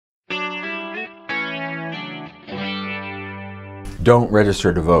Don't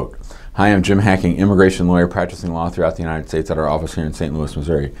register to vote. Hi, I'm Jim Hacking, immigration lawyer practicing law throughout the United States at our office here in St. Louis,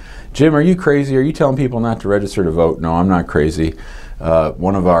 Missouri. Jim, are you crazy? Are you telling people not to register to vote? No, I'm not crazy.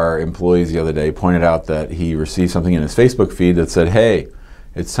 One of our employees the other day pointed out that he received something in his Facebook feed that said, hey,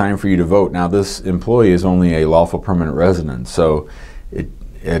 it's time for you to vote. Now, this employee is only a lawful permanent resident, so it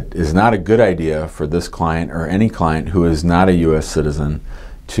is not a good idea for this client or any client who is not a U.S. citizen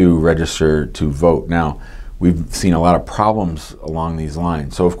to register to vote. Now, we've seen a lot of problems along these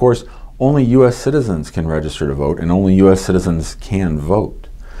lines. So, of course, only U.S. citizens can register to vote, and only U.S. citizens can vote.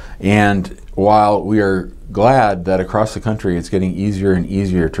 And while we are glad that across the country it's getting easier and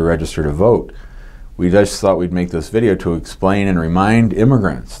easier to register to vote, we just thought we'd make this video to explain and remind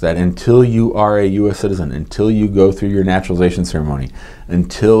immigrants that until you are a U.S. citizen, until you go through your naturalization ceremony,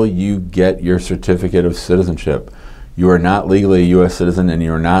 until you get your certificate of citizenship, you are not legally a U.S. citizen, and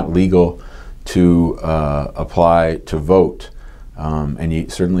you are not legal to apply to vote, and you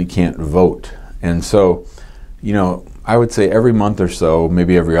certainly can't vote. And so, you know, I would say every month or so,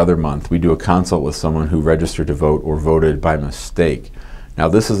 maybe every other month, we do a consult with someone who registered to vote or voted by mistake. Now,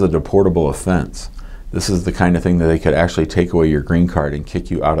 this is a deportable offense. This is the kind of thing that they could actually take away your green card and kick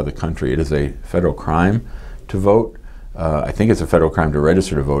you out of the country. It is a federal crime to vote. I think it's a federal crime to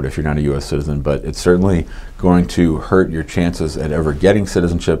register to vote if you're not a U.S. citizen, but it's certainly going to hurt your chances at ever getting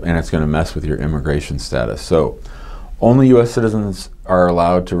citizenship, and it's going to mess with your immigration status. So only U.S. citizens are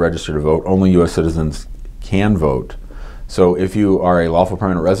allowed to register to vote. Only U.S. citizens can vote. So if you are a lawful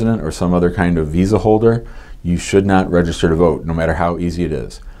permanent resident or some other kind of visa holder, you should not register to vote, no matter how easy it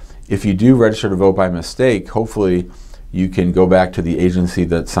is. If you do register to vote by mistake, hopefully you can go back to the agency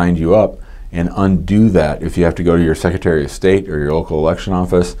that signed you up and undo that. If you have to go to your Secretary of State or your local election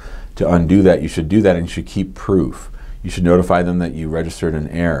office to undo that, you should do that, and you should keep proof. You should notify them that you registered in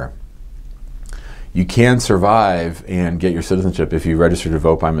error. You can survive and get your citizenship if you registered to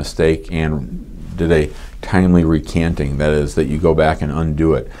vote by mistake and did a timely recanting. That is, that you go back and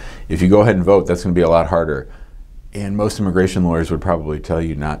undo it. If you go ahead and vote, that's going to be a lot harder. And most immigration lawyers would probably tell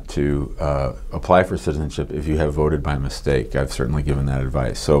you not to apply for citizenship if you have voted by mistake. I've certainly given that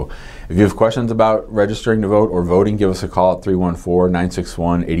advice. So if you have questions about registering to vote or voting, give us a call at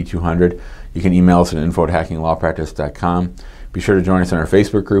 314-961-8200. You can email us at info@hackinglawpractice.com. Be sure to join us in our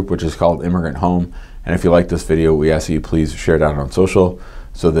Facebook group, which is called Immigrant Home. And if you like this video, we ask that you please share it out on social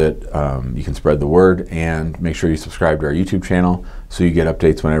so that you can spread the word, and make sure you subscribe to our YouTube channel so you get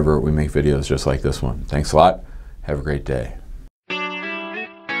updates whenever we make videos just like this one. Thanks a lot. Have a great day.